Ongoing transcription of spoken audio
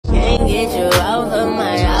get you out of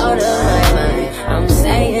my mind. I'm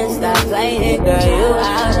saying stop playing, girl, you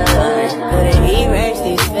out of line. Couldn't erase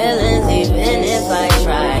these feelings even if I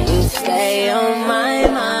try. You stay on my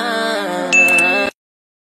mind.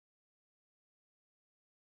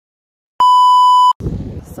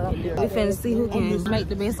 So we finna see who can make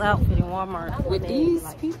the best outfit in Walmart with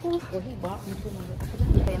these people.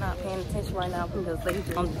 They're not paying attention right now because they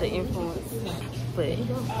under the influence. But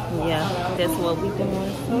yeah, that's what we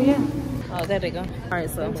doing. So yeah. Oh, there they go. Alright,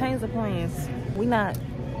 so change the plans. We not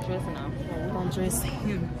dressing out. We gonna dress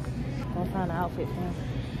him. Gonna find an outfit for him.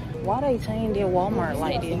 Why they chained their Walmart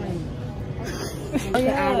like this? Oh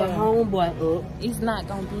yeah, our homeboy up. He's not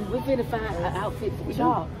gonna be. We finna find an outfit for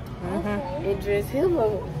y'all. And dress him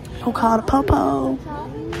up. Who called a popo? It's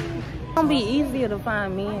gonna be easier to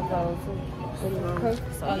find men clothes too.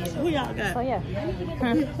 So yeah. Who y'all got? So yeah.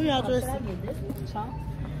 Who y'all dressing?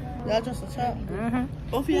 Y'all dressing Chop?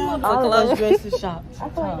 Both of y'all? All of us dressed in Chop.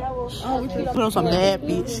 Oh, we put on some bad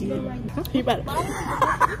bitch shit. He about to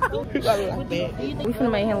look like bad. We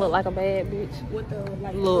finna make him look like a bad bitch. With the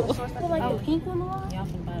like Look. like pink one on? Y'all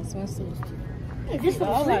finna buy a swimsuit. This is for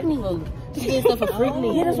Freaknik. This is stuff for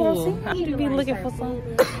Freaknik. Yeah, that's what I'm saying. You be looking for some.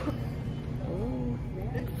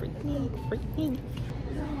 Freaknik.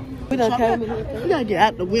 We done came in here. We gotta get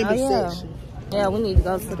out the women's section. Yeah, we need to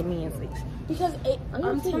go to the men's section. Because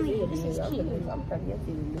I'm telling you, this is cute. I'm probably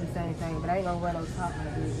the same thing, but I ain't gonna wear no top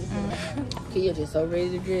like this. You're just so ready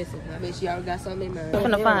to dress it. I mean, she already got something in mind. We're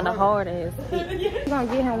gonna find a hard ass fit. We're gonna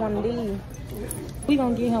get him one of these. We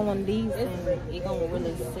gonna get him one of these and it gonna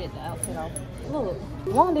really set the outfit off. Look,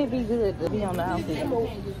 won't it be good to be on the outfit?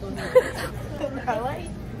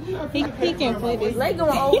 he can play this. They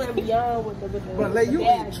going over and beyond with the But like, you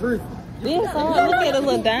get tripping. This hard. Look at the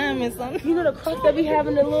little diamonds on it. You know the crust that be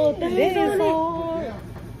having the little things This is on it? hard.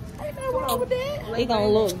 Ain't nothing wrong with that. It gonna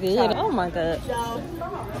look good. Oh my god.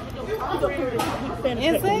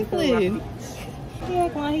 Exactly. He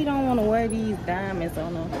act like he don't want to wear these diamonds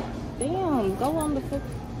on him. Damn, go on the foot.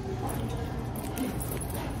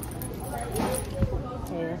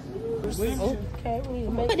 Yeah. Okay,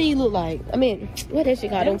 what do you look like? I mean, what that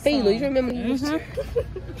shit called? Them feelers. You remember?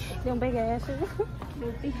 Them big ass shoes.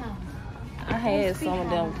 I had some of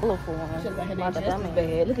them colorful ones. Like the dummy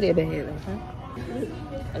bad. Look at that bag.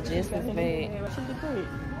 Adjustment bag.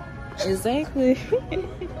 Exactly.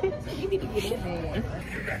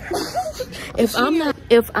 If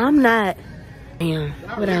I'm not, damn,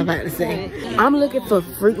 what I'm about to say. I'm looking for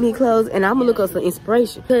Freaknik clothes and I'm gonna look up some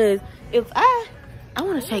inspiration. Cause if I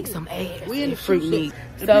want to shake some ass in Freaknik.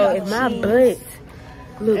 So if my butt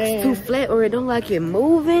looks too flat or it don't like it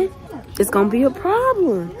moving, it's gonna be a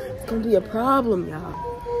problem. It's gonna be a problem, y'all.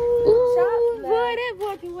 Ooh, boy, that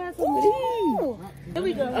boy can wear some of these. Here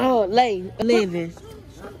we go. Oh, 11. 11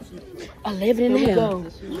 and a half.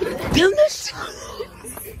 Them the shoes.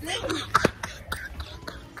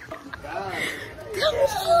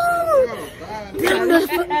 Them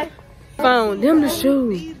the phone. Them the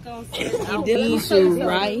shoes. These shoes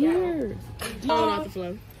right here. Off the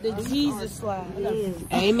floor. The Jesus slide.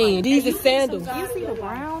 Amen. These are sandals. You see the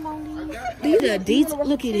brown on These are Adidas.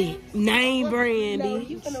 Look at it. Name brand.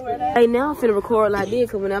 Hey, now I'm finna record like this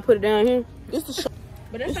because when I put it down here, This the shirt.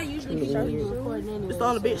 but that's how usually the shirt is recording anyway. It's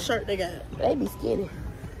all the big shirt they got. They be skinny.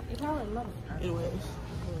 Anyways.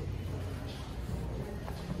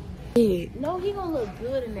 Yeah. No, he gonna look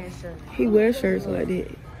good in that shirt. He wears shirts like that.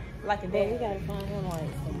 Like a dad, we gotta find him like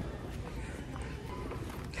some.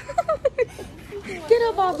 Get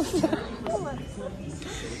up off the floor.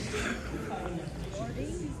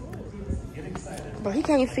 Bro, he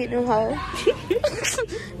can't fit them hoes.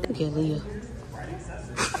 Look at Leah.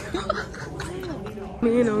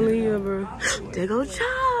 Man on Leah, bro. There go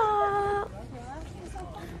Chop.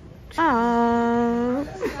 Chop.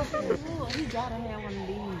 He gotta have one of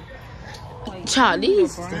these. Chop,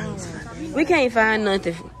 these things. We can't find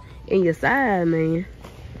nothing in your side, man.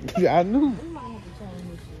 Yeah, I knew.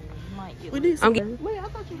 I'm getting. Wait, I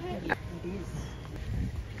thought you had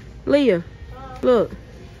Leah, look.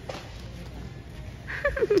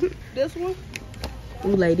 This one?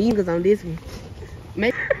 Ooh, like these was on this one.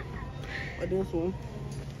 Make. Or this one?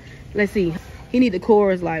 Let's see. He need the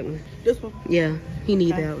chorus light one. This one? Yeah, he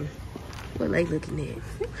need that one. What like looking at?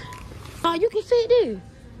 Oh, you can fit this.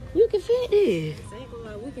 You can fit this.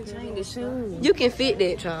 We can change the shoes. You can fit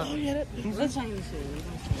that, child. Oh, yeah, Let's change the shoes.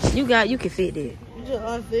 You can fit that. you just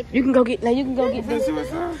unzip. You can go get. Now you can go get this.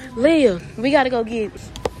 Leah, we gotta go get.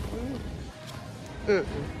 Too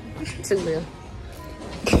Leah.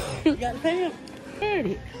 You gotta pay him. Said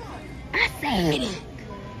it. I said it.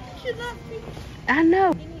 I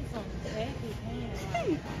know. He needs some baggy pants.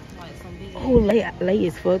 Like some big. Oh, lay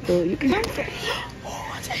is fucked up. You can.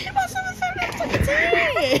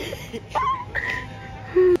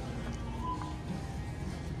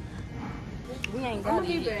 We ain't got it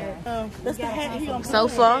yet. That's the hat he gonna So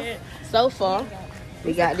far,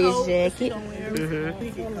 we got this jacket.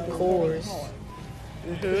 Of course.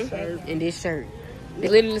 And this shirt.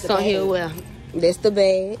 It's literally something he'll wear. That's the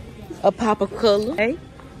bag. A pop of color. Hey.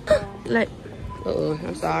 Like,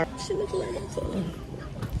 I'm sorry. She look like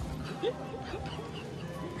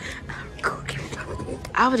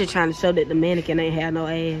I was just trying to show that the mannequin ain't have no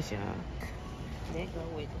ass, y'all. That go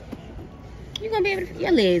with it. You gonna be able to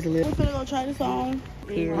your legs a little. We're gonna go try this on.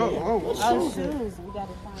 Period. Oh, shoes. We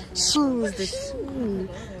gotta find Shoes, the shoes.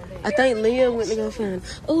 I think Leah went to go find.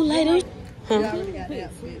 Oh, later. Huh?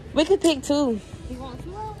 We could pick two. You want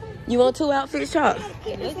 2 outfits? You want 2 outfits, Chop?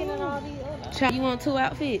 Looking at all these other. Chop, you want 2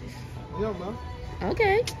 outfits? Yeah, man.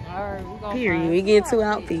 Okay. Alright, we gonna Period. find We get 2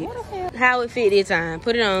 outfits. How it fit this time?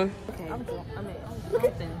 Put it on. Look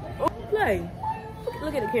at them. Play.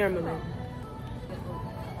 Look at the camera, man.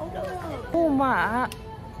 Oh my.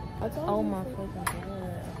 Oh my fucking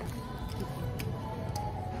god.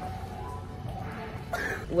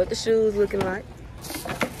 What the shoes looking like?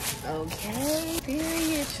 Okay.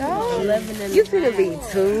 Period, Chop. You finna be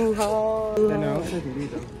too hard. No, I'm taking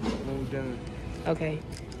these though. I'm done. Okay.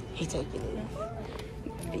 He taking it.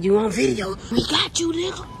 You on video? We got you,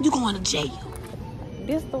 nigga. You going to jail.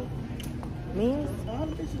 This the means?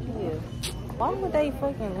 Yeah. Why would they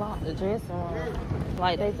fucking lock the dressing room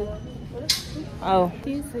like they do? Oh,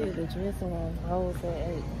 he said the dressing room closed at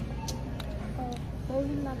 8. So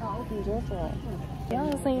he's not gonna open the dressing room.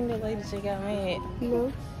 Y'all seen that lady? She got mad.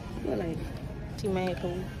 No. What lady? She mad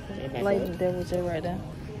cool. Lady that was just right there.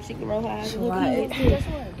 She can roll her eyes.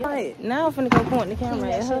 Right. Now I'm finna go point the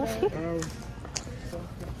camera at her.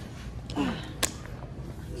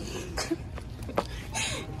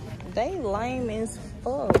 They lame as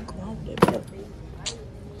fuck.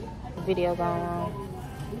 Video going on.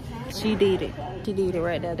 She did it. She did it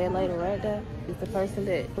right there. That lady right there is the person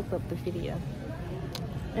that hooked up the video.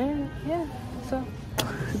 And yeah, so.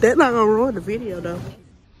 That's not gonna ruin the video though.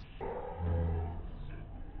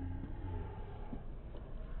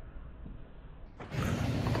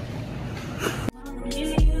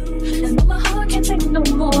 My heart can't take no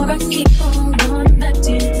more. I keep on running back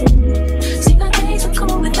to you. See, my days are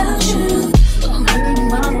cold without you. I'm hurting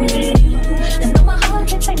my way. And though my heart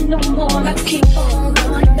can't take no more, I keep on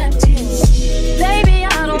running back to you. Baby,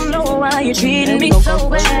 I don't know why you're treating me so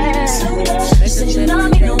bad. You said you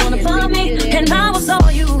love me, don't wanna bump me, and I was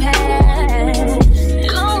all you had.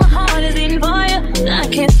 Oh, my heart is beating for you. I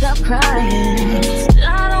can't stop crying.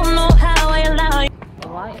 I don't know how I allow you.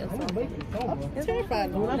 It's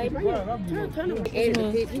terrifying. When they bring it, turn them. You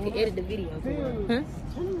can edit the video.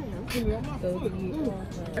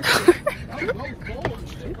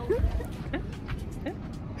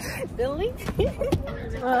 Delete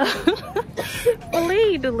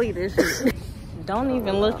delete this shit. Don't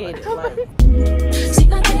even look at it. Like. See,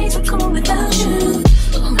 my days are cold without you.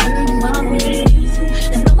 I'm hurting my way.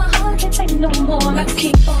 And though my heart can't take no more, I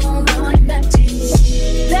keep on going back to you.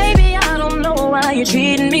 Baby, I don't know why you're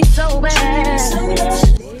treating me so bad.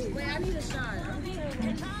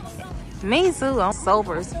 Me too. I'm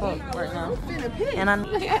sober as fuck right now. And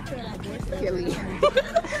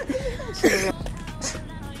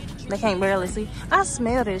they can't barely see. I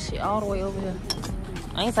smell this shit all the way over here.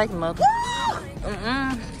 I ain't taking nothing.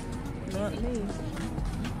 Not me.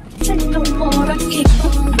 Take no more, I keep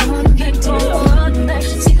on going back to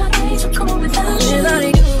you. See, my days are cold without you.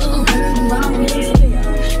 I'm hurting my way.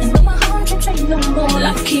 And though my heart can't take no more,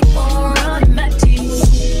 I keep on running back to you.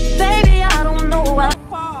 Baby, I don't know why.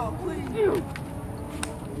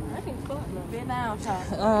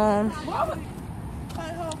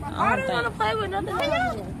 I don't want to play with nothing.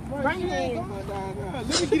 Bring your hand. Let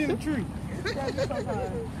me get in the tree.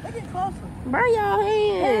 Bring your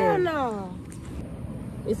hand. Hell no.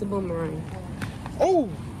 It's a boomerang. Oh!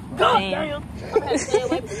 God damn. I'm stay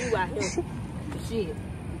away from you out here. Shit.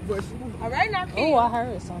 All right now, kid. Oh, I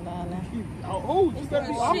heard something down there. Oh, you better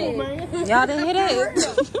be careful, man. Y'all didn't hear that?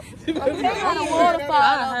 Waterfall. I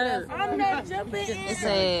heard. I'm not jumping in. It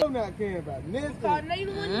said, I'm not caring about nothing.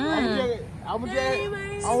 I'm I was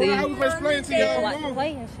explaining to y'all like mom.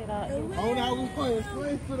 playing shit out here. I was playing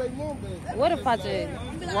explain to their mom, man. What if I just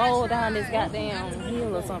roll down this goddamn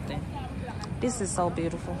hill or something? This is so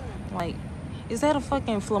beautiful. Like, is that a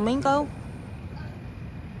fucking flamingo?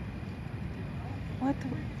 What the?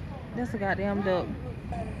 That's a goddamn duck.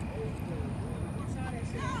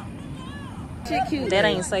 Shit cute. That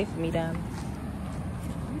ain't safe for me down.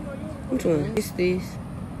 Which one? This.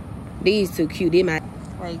 These too cute. They might.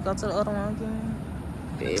 Wait, go to the other one again.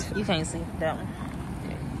 Yes. You can't see that one.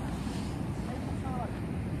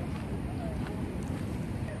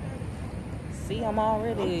 See, I'm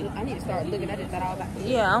already. I need to start looking at it.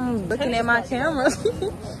 Yeah, I'm looking at my camera.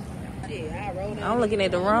 I'm looking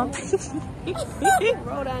at the wrong thing.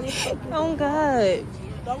 Roll down this. Oh God.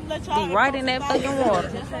 Don't let y'all Be right in that fucking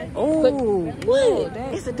water. Oh, What?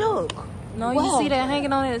 that- It's a duck. No, Wow. you see that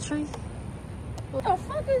hanging on that tree? What the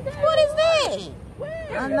fuck is that? What is that?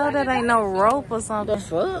 I know that ain't no rope or something. The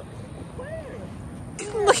fuck?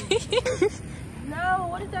 No,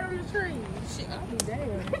 what is that on the tree?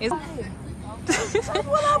 It's- That's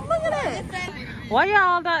what I'm looking at. Why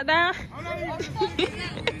y'all not down?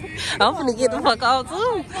 I'm finna get the fuck out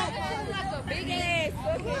too.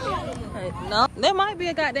 No, that might be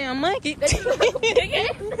a goddamn monkey. The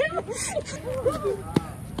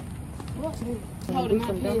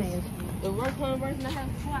work one version I have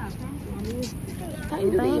twice.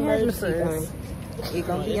 It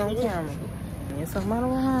gonna be on camera. And somebody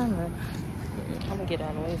behind me. I'm gonna get out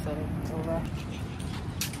of the way so they can go right.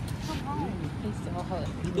 He's so hot.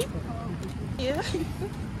 Yeah.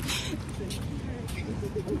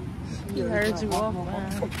 He heard you walk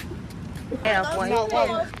behind. Halfway. You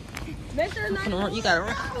gotta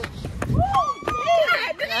run.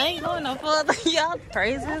 I ain't going no further. Y'all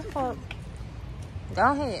crazy as fuck. Go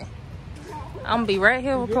ahead. I'm gonna be right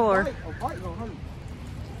here recording.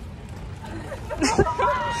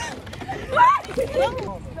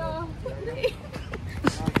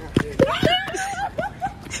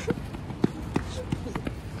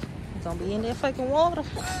 Gonna be in that fucking water.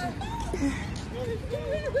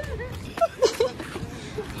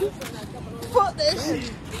 Fuck that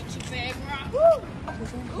shit.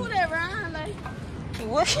 Who that Ryan? Like,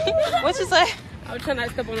 What you say? I was trying not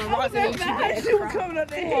to step on the rocks and she was coming up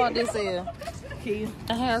there. Who all this is?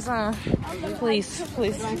 I have some. Please.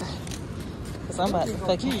 Cause I'm about to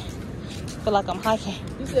fucking feel like I'm hiking.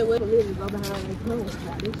 You said wait a minute, go behind the clothes.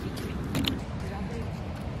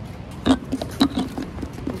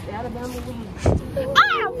 It's Alabama weed.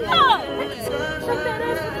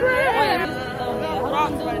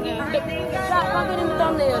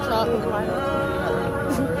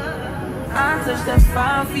 I touch that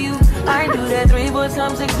fire for you. I do that 3 more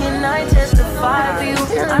times again. I testify for you.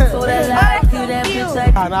 I told that lie to you, that bitch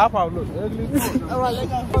like. I probably look ugly.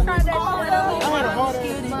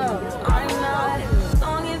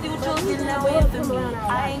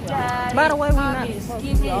 By the way, we not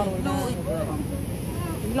supposed to be all the way down.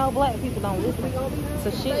 You know, black people don't listen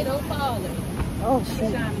to shit. Oh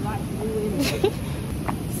shit.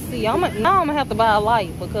 See, now I'm gonna have to buy a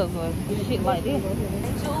light because of shit like this.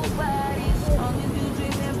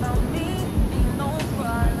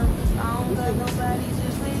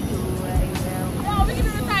 We can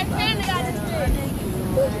do the Titanic out of this shit.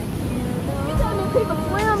 You tell me people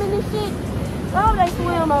swim in this shit? Oh, they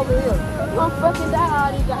swim over here. You gonna fucking die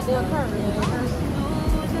all these goddamn currents.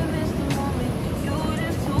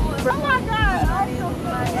 Oh my God.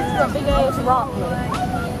 This is a big ass rock.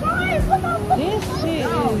 This shit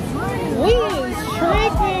is, we is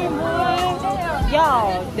tripping, boy.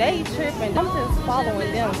 Y'all, they tripping. I'm just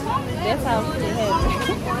following them. That's how shit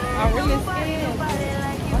happens. I'm really scared.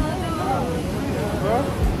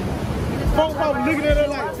 Folks probably looking at it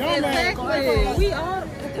like, dumbass. Exactly. We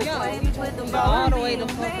all the way the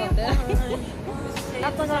fuck up there.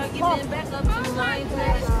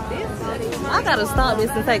 I gotta stop this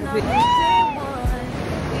and take a picture.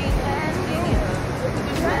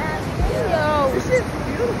 Yo, this shit's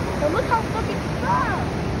beautiful. Look how fucking far.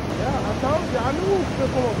 Yeah, I told you, I knew it was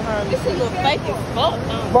gonna come up behind This shit look fake as fuck.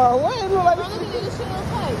 But what? It look like Look at this shit look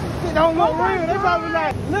fake. it don't look real. They probably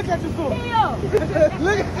like, look at your foot.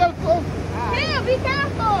 Look at your foot. Kia, be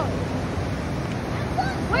careful.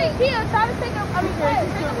 Wait, Kia, try to take a picture of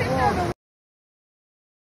the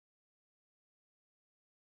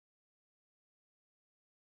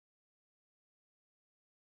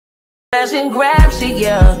And grab shit,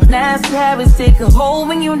 yeah. Nasty habits take a hold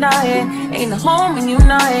when you're not here. Ain't a home when you're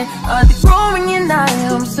not here. The grown when you're not here.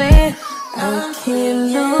 I'm saying I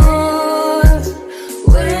can't lose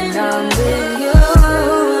when I'm with you.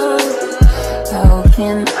 How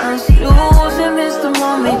can I lose and miss the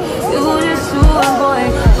moment? You just do it, boy.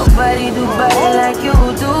 Nobody do body like you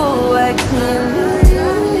do. I can't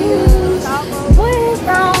lose when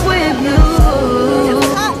I'm with you.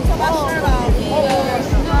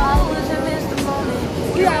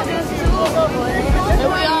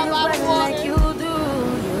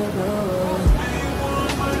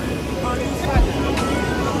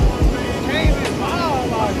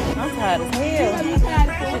 I'm tired as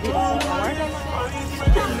hell.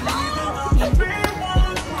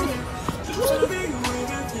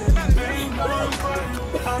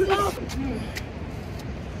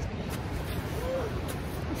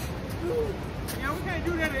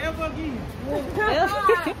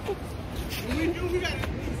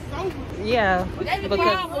 Yeah, because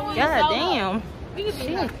goddamn.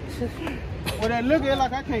 Shit. Well, that look at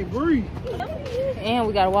like I can't breathe. And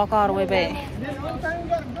we gotta walk all the way back.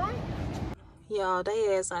 Y'all,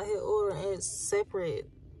 they ass out here ordering separate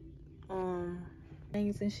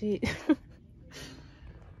things and shit.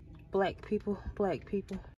 Black people.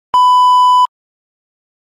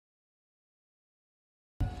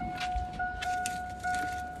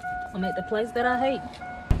 I'm at the place that I hate.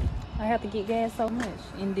 I have to get gas so much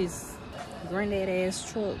in this granddad ass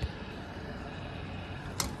truck.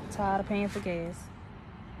 Tired of paying for gas,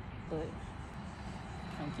 but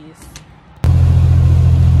I guess.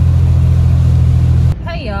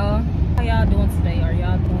 Hey y'all, how y'all doing today? Are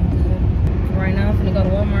y'all doing good? Right now I'm finna go to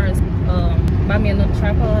Walmart, buy me another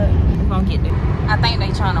tripod. I'm gonna get there. I think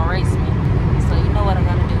they trying to race me, so you know what I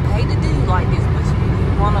gotta do. I hate to do like this, but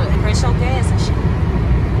you wanna press your gas and shit.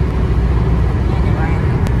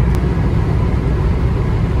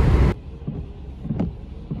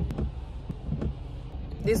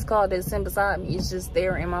 This car that's sitting beside me is just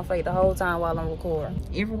staring in my face the whole time while I'm recording.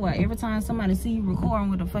 Every time somebody see you recording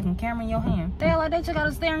with a fucking camera in your hand, they like that you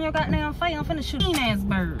gotta stare in your goddamn face. I'm finna shoot an ass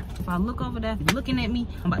bird. If I look over there looking at me,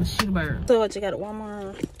 I'm about to shoot a bird. So what you got at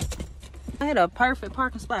Walmart? I had a perfect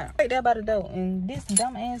parking spot right there by the door, and this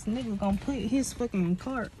dumb ass nigga gonna put his fucking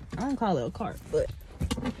cart, I don't call it a cart, but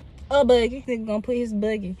a buggy. Nigga gonna put his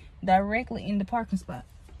buggy directly in the parking spot.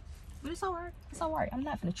 But it's alright. It's alright. I'm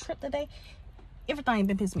not finna trip today. Everything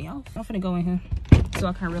been pissing me off. I'm finna go in here so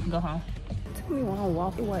I can't really go home. Tell me when I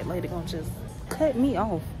walk, the white lady gonna just cut me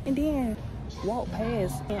off and then walk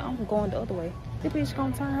past, and I'm going the other way. This bitch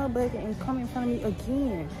gonna turn her back and come in front of me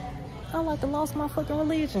again. I like to lost my fucking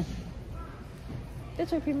religion. That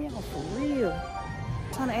just pissed me off for real.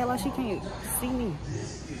 Trying to act like she can't see me.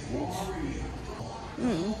 Bitch.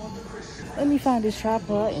 Let me find this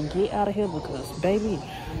tripod and get out of here because, baby.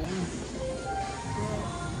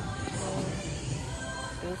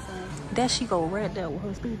 That she go right there with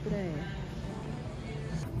her stupid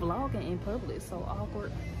ass. Vlogging in public is so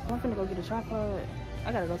awkward. I'm finna go get a tripod.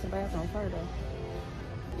 I gotta go to the bathroom first though.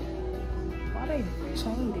 Why they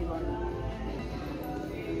chained it like that?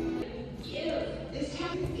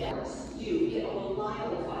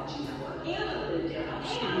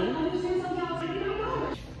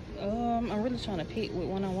 I'm really trying to pick which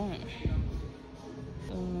one I want.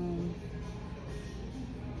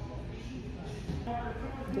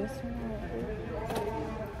 This one.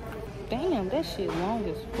 Damn, that shit long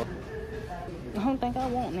as fuck. I don't think I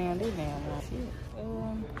want now this damn long shit.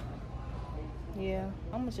 Yeah,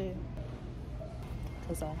 I'm gonna say,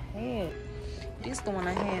 cause I had this the one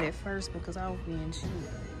I had at first because I was being cheap.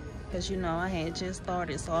 Cause you know I had just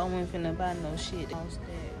started, so I wasn't finna buy no shit. But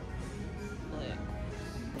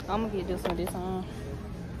I'm gonna get this one this time.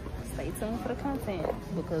 Stay tuned for the content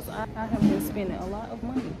because I have been spending a lot of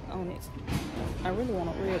money on it. I really want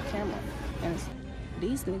a real camera, and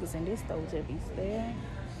these niggas in this store just be staring.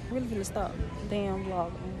 Really gonna stop damn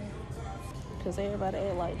vlogging because everybody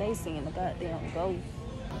act like they seeing the goddamn ghost.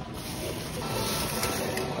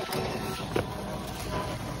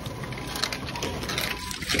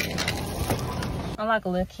 I'm like a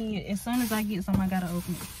little kid. As soon as I get something, I gotta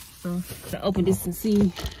open it. So to open this and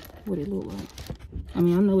see what it look like. I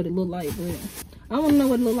mean, I know what it look like, but I don't know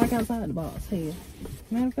what it look like outside the box. Hell,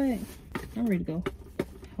 matter of fact, I'm ready to go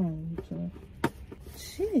home. So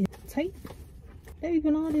shit, tape. They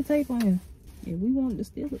even all the tape on here. If we want to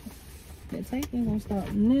steal it, that tape ain't gonna stop.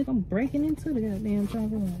 Nigga, I'm breaking into the goddamn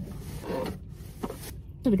tripod.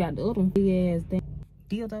 Should've got the other one. Big ass damn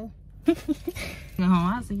dildo.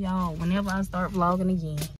 I'll see y'all whenever I start vlogging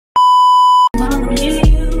again.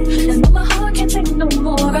 And my heart can't take no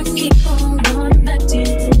more. I keep on running back to you.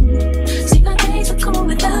 See, my days are cold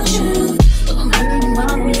without you. I'm hurting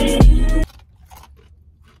my way.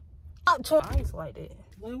 Ice like that.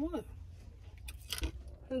 Like what?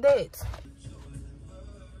 That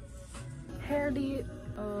hair did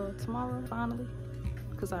tomorrow finally,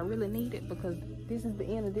 because I really need it because this is the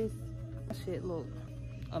end of this. That shit look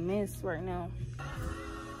a mess right now.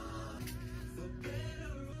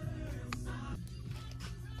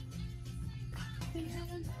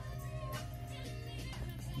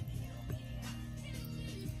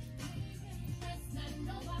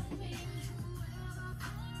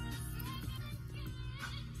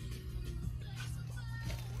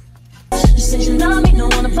 You said you love me,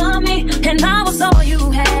 don't wanna find me, and I was all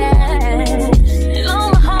you had. You know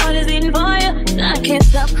my heart is beating for you, I can't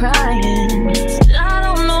stop crying. I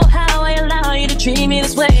don't know how I allow you to treat me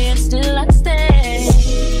this way, and still I stay.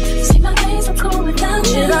 See, my days are cold without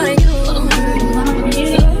you. I'm hurting my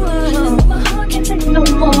way.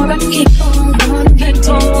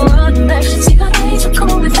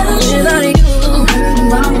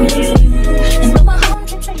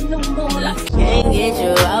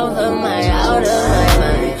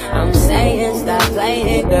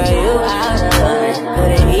 play it, girl,